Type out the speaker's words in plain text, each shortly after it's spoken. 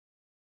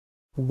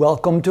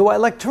Welcome to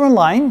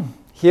iLectureOnline.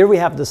 Here we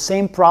have the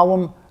same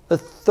problem a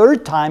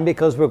third time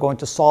because we're going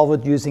to solve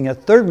it using a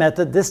third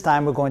method. This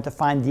time we're going to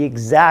find the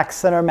exact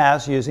center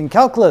mass using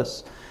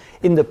calculus.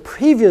 In the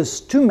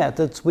previous two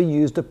methods we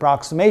used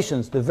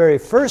approximations. The very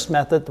first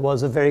method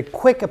was a very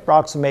quick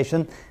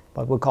approximation,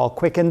 what we call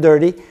quick and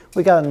dirty.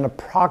 We got an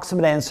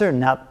approximate answer,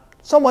 not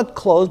somewhat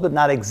close but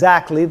not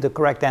exactly the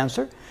correct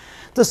answer.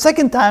 The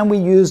second time we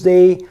used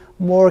a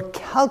more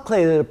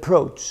calculated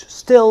approach,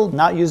 still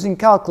not using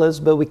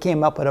calculus, but we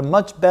came up with a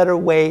much better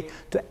way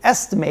to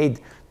estimate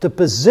the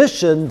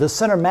position, the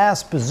center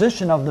mass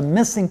position of the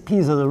missing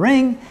piece of the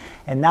ring.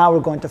 And now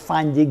we're going to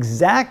find the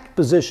exact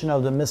position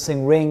of the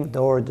missing ring,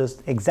 or the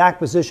exact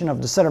position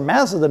of the center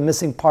mass of the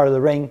missing part of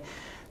the ring,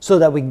 so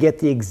that we get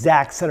the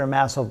exact center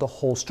mass of the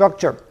whole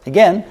structure.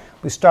 Again,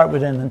 we start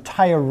with an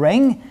entire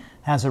ring,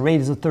 has a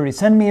radius of 30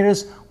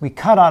 centimeters. We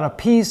cut out a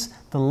piece.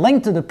 The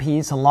length of the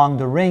piece along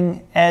the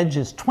ring edge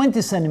is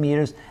 20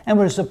 centimeters, and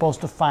we're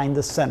supposed to find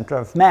the center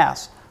of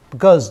mass.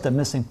 Because the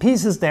missing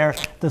piece is there,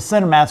 the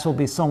center mass will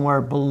be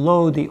somewhere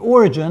below the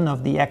origin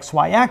of the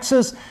XY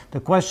axis. The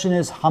question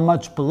is how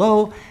much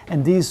below,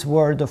 and these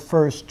were the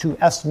first two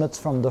estimates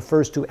from the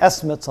first two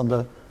estimates on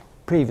the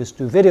previous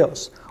two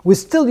videos. We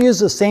still use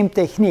the same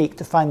technique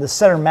to find the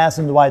center mass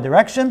in the Y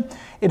direction.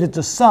 It is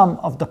the sum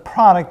of the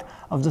product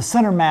of the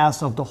center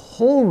mass of the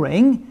whole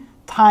ring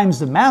times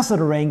the mass of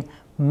the ring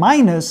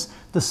minus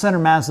the center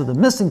mass of the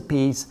missing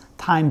piece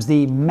times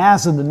the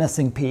mass of the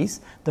missing piece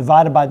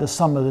divided by the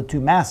sum of the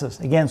two masses.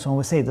 Again, so when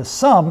we say the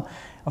sum,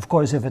 of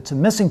course, if it's a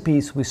missing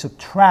piece, we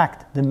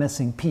subtract the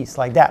missing piece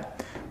like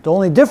that. The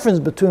only difference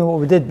between what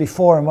we did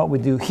before and what we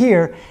do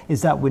here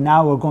is that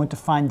we're going to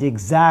find the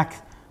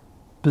exact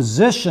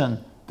position,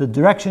 the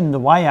direction in the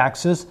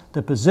y-axis,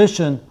 the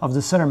position of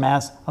the center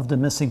mass of the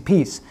missing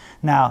piece.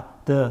 Now,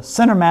 the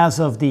center mass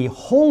of the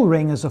whole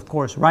ring is, of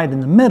course, right in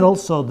the middle,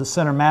 so the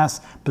center mass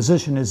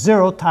position is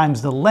 0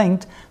 times the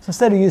length. So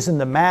instead of using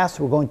the mass,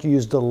 we're going to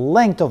use the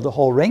length of the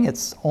whole ring.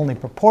 It's only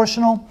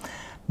proportional,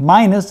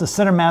 minus the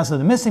center mass of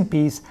the missing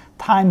piece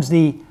times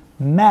the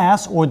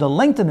mass, or the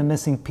length of the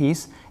missing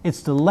piece.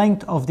 It's the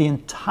length of the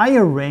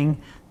entire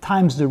ring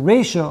times the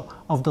ratio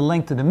of the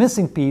length of the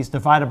missing piece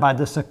divided by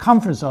the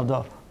circumference of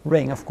the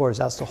ring. Of course,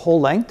 that's the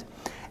whole length.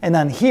 And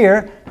then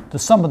here, the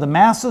sum of the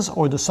masses,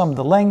 or the sum of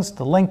the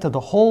length of the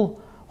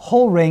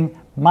whole ring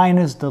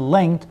minus the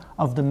length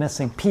of the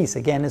missing piece.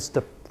 Again, it's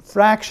the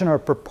fraction or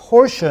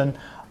proportion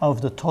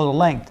of the total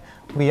length.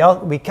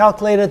 We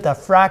calculated that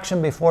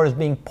fraction before as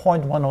being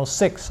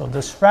 0.106. So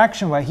this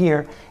fraction right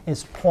here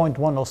is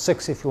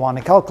 0.106 if you want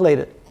to calculate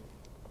it.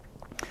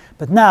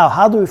 But now,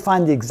 how do we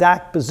find the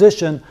exact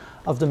position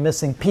of the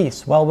missing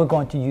piece? Well, we're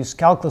going to use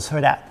calculus for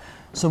that.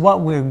 So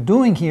what we're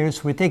doing here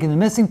is we're taking the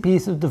missing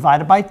piece and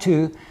divided by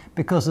 2,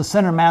 because the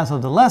center mass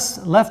of the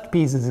left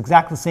piece is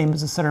exactly the same as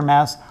the center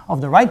mass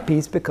of the right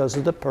piece because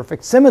of the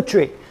perfect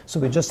symmetry. So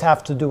we just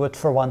have to do it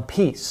for one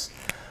piece.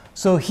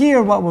 So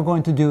here what we're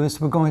going to do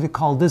is we're going to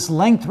call this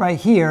length right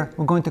here,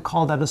 we're going to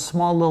call that a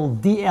small little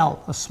DL,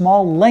 a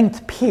small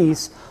length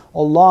piece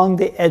along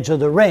the edge of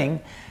the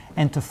ring.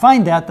 And to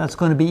find that, that's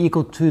going to be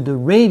equal to the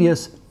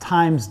radius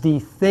times d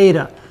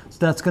theta. So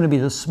that's going to be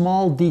the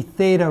small d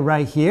theta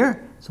right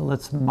here. So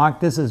let's mark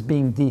this as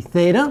being d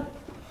theta.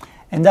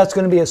 And that's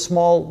going to be a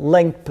small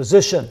length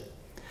position.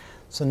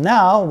 So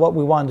now what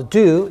we want to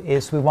do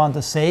is we want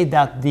to say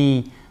that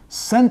the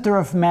center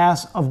of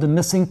mass of the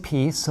missing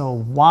piece,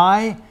 so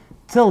y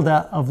tilde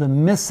of the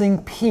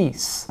missing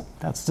piece,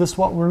 that's just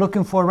what we're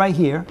looking for right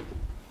here,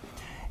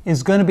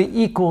 is going to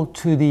be equal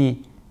to the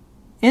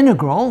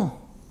integral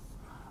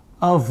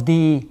of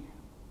the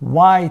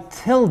y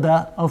tilde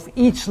of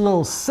each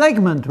little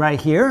segment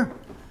right here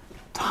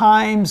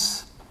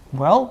times,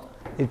 well,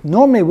 it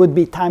normally would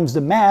be times the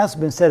mass,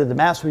 but instead of the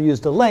mass we use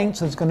the length,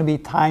 so it's going to be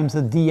times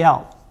the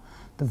dl,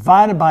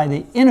 divided by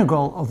the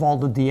integral of all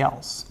the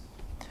dl's.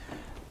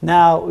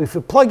 Now, if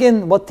you plug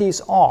in what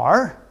these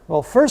are,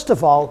 well, first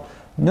of all,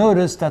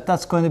 notice that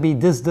that's going to be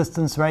this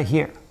distance right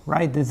here,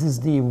 right? This is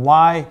the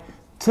y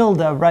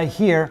tilde right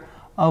here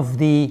of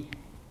the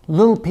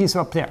little piece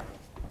up there.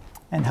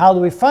 And how do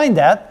we find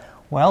that?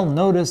 Well,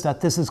 notice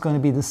that this is going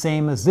to be the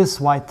same as this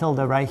y tilde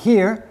right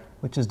here,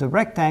 which is the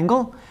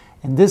rectangle.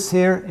 And this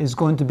here is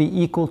going to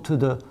be equal to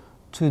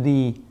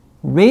the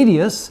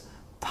radius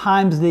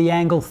times the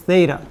angle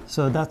theta.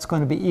 So that's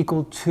going to be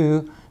equal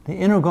to the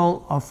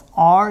integral of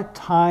r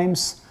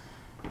times,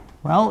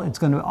 well, it's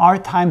going to be r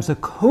times the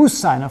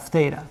cosine of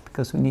theta,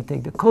 because we need to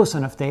take the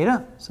cosine of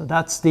theta. So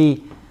that's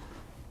the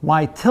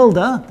y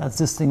tilde, that's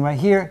this thing right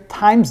here,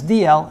 times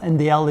dl, and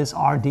dl is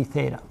r d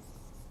theta,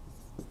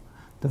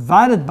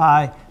 divided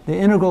by the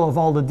integral of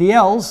all the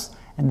dl's,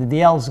 and the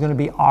dl is going to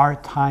be r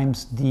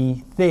times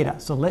d theta.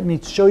 So let me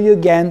show you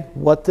again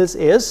what this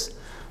is.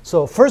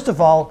 So first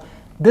of all,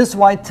 this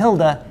y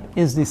tilde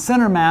is the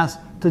center mass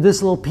to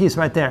this little piece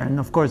right there. And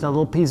of course, that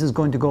little piece is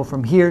going to go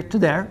from here to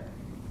there.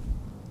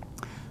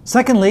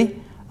 Secondly,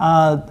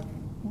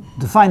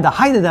 to find the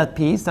height of that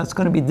piece, that's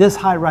going to be this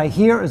height right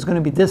here, it's going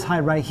to be this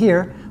height right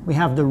here. We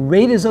have the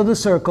radius of the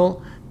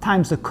circle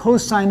times the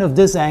cosine of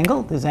this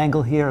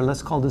angle here,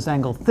 let's call this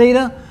angle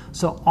theta.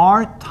 So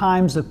r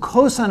times the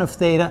cosine of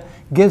theta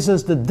gives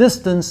us the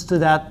distance to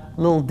that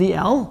little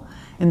dl,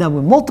 and then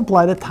we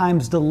multiply that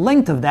times the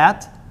length of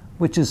that,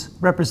 which is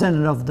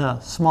representative of the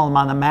small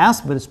amount of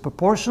mass, but it's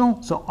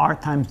proportional, so r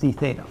times d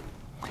theta.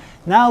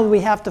 Now we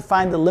have to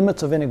find the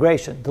limits of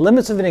integration. The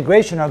limits of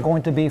integration are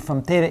going to be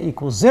from theta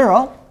equals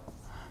 0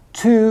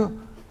 to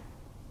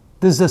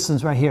this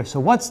distance right here. So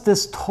what's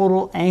this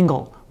total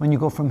angle when you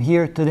go from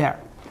here to there?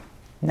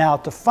 Now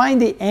to find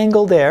the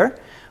angle there,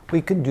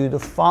 we can do the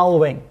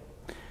following.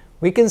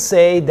 We can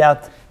say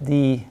that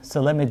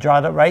so let me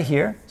draw that right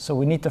here. So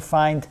we need to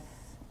find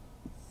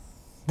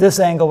this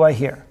angle right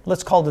here.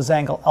 Let's call this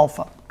angle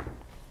alpha.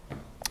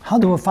 How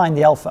do we find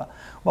the alpha?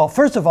 Well,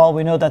 first of all,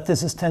 we know that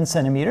this is 10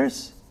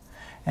 centimeters.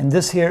 And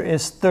this here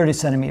is 30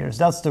 centimeters.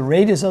 That's the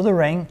radius of the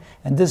ring,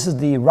 and this is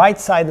the right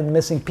side of the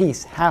missing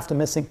piece, half the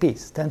missing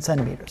piece, 10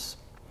 centimeters.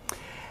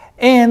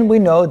 And we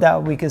know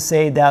that we can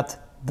say that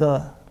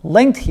the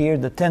length here,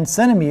 the 10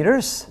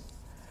 centimeters,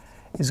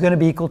 is going to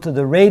be equal to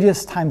the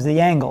radius times the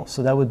angle.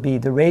 So that would be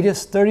the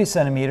radius, 30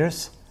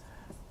 centimeters,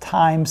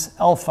 times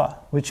alpha,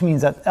 which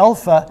means that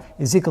alpha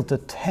is equal to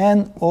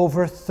 10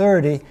 over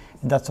 30,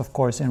 and that's of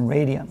course in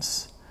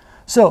radians.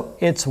 So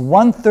it's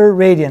 1/3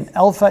 radian.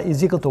 Alpha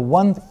is equal to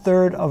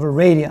 1/3 of a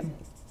radian.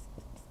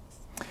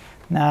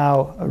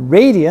 Now a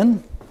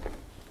radian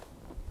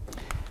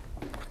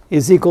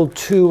is equal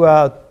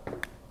to,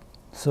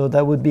 so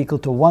that would be equal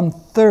to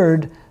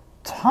 1/3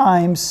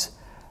 times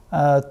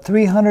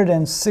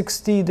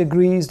 360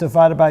 degrees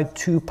divided by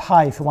 2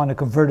 pi if you want to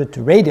convert it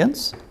to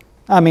radians,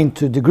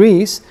 to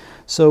degrees.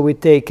 So we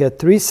take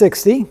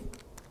 360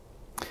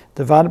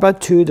 divided by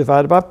 2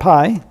 divided by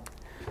pi.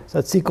 So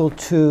that's equal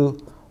to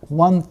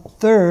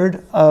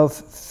 1/3 of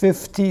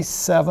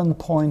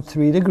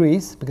 57.3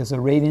 degrees, because a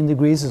radian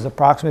degrees is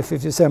approximately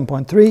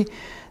 57.3.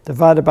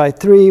 Divided by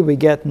 3, we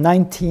get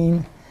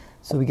 19.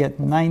 So we get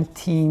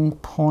 19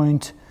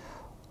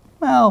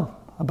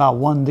 about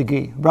 1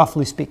 degree,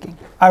 roughly speaking.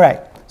 All right,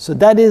 so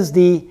that is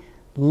the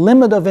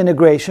limit of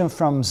integration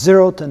from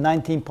 0 to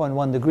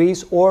 19.1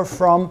 degrees, or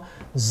from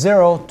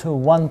 0 to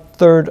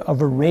 1/3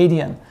 of a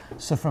radian.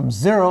 So from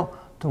 0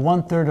 to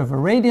 1/3 of a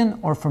radian,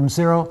 or from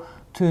 0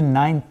 to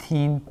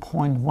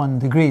 19.1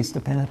 degrees,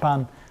 depending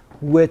upon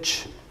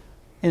which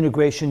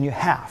integration you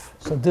have.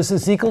 So this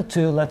is equal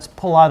to, let's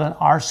pull out an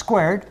r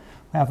squared.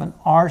 We have an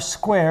r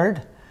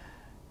squared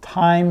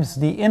times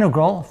the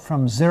integral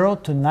from 0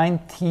 to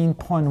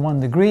 19.1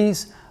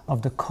 degrees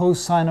of the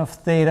cosine of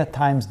theta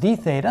times d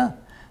theta,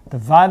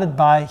 divided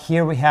by,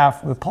 here we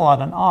pull out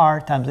an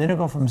r times the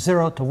integral from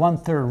 0 to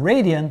 1/3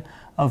 radian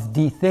of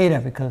d theta,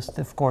 because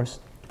of course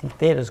d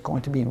theta is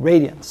going to be in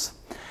radians.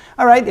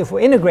 All right, if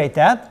we integrate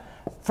that,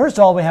 first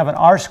of all, we have an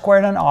r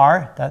squared on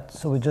r,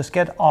 so we just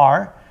get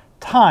r,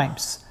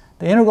 times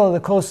the integral of the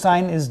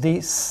cosine is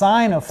the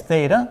sine of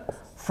theta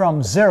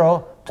from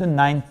 0 to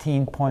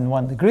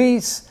 19.1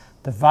 degrees,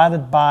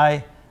 divided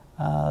by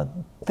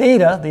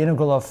theta, the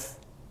integral of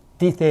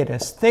d theta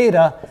is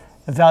theta,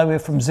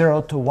 evaluated from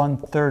 0 to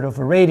 1/3 of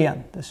a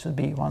radian. This should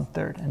be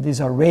 1/3, and these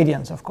are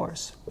radians, of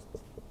course.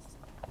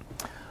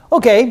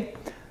 Okay,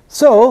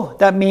 so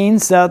that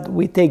means that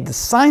we take the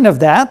sine of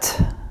that,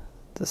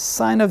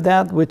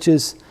 which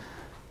is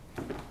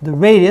the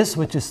radius,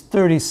 which is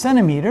 30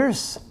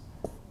 centimeters,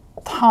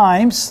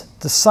 times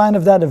the sine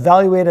of that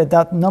evaluated at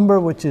that number,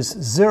 which is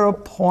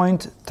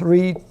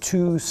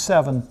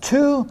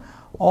 0.3272,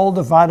 all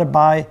divided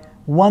by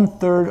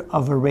 1/3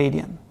 of a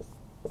radian.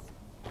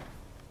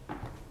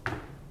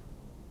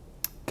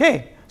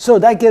 Okay, so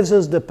that gives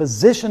us the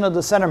position of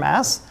the center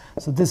mass.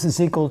 So this is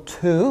equal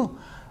to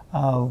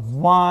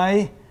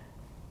y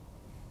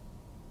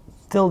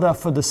tilde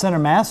for the center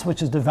mass,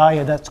 which is the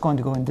value that's going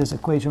to go in this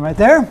equation right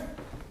there.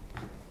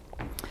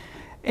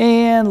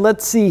 And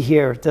let's see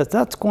here,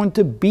 that's going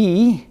to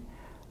be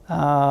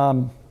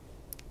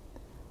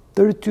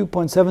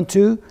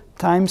 32.72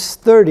 times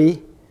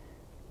 30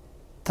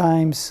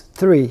 times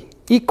 3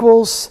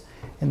 equals,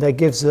 and that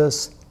gives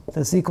us,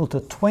 that's equal to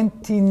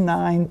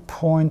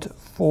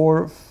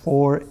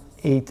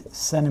 29.448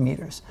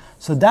 centimeters.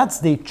 So that's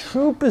the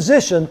true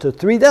position to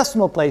 3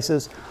 decimal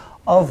places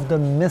of the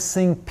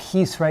missing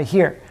piece right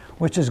here,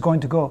 which is going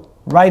to go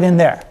right in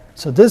there.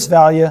 So this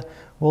value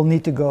will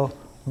need to go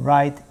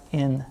right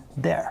in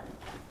there.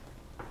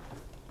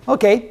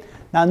 Okay,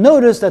 now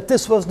notice that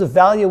this was the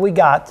value we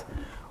got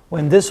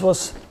when this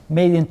was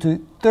made into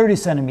 30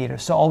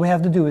 centimeters. So all we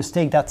have to do is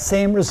take that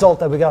same result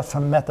that we got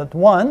from method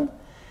 1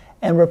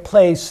 and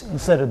replace,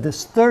 instead of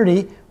this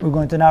 30, we're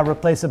going to now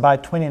replace it by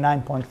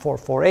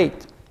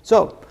 29.448.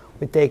 So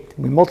we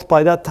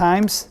multiply that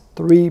times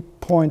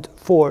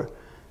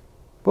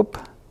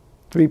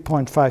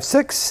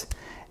 3.56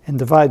 and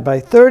divide by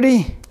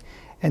 30,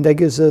 and that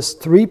gives us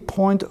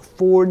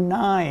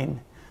 3.49.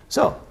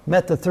 So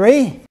method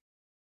 3,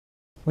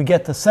 we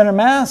get the center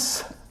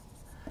mass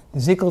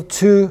is equal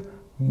to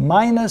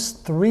minus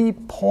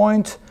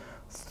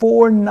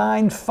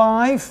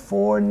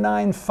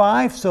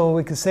 3.495. So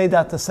we can say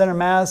that the center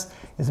mass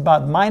is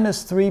about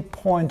minus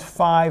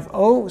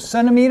 3.50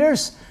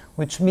 centimeters,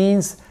 which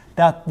means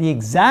that the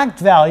exact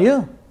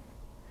value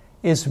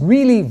is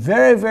really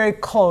very, very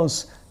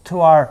close to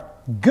our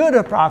good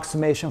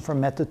approximation for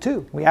method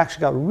 2. We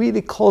actually got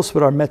really close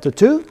with our method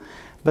 2,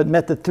 but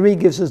method 3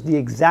 gives us the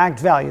exact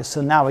value. So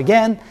now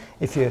again,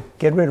 if you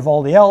get rid of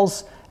all the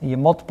L's and you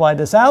multiply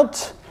this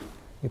out,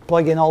 you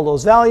plug in all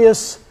those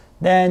values,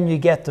 then you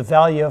get the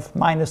value of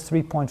minus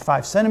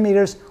 3.5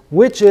 centimeters,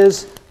 which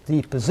is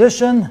the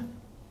position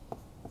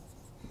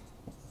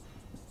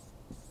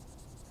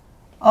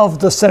of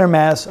the center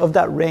mass of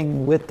that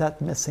ring with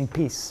that missing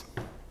piece.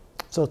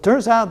 So it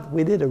turns out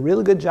we did a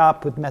really good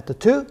job with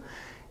method 2,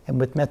 and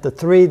with method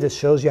 3, this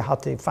shows you how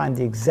to find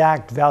the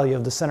exact value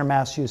of the center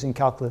mass using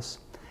calculus,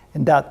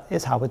 and that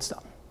is how it's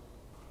done.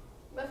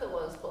 Method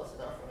 1 is close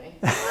enough for me.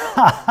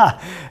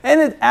 And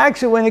it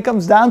actually, when it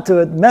comes down to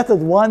it,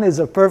 method 1 is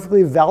a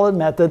perfectly valid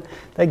method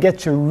that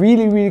gets you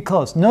really, really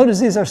close. Notice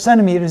these are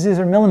centimeters, these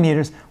are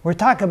millimeters. We're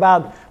talking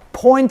about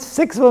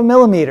 0.6 of a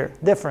millimeter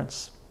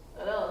difference.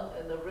 I know,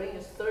 and the ring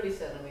is 30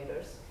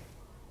 centimeters.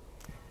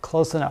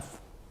 Close enough.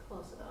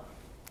 Close enough.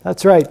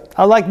 That's right.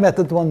 I like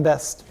method 1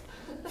 best.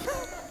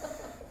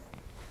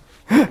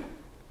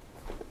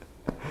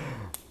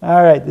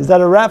 All right, is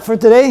that a wrap for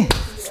today?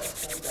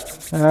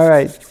 Yes, I'm done. All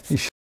right.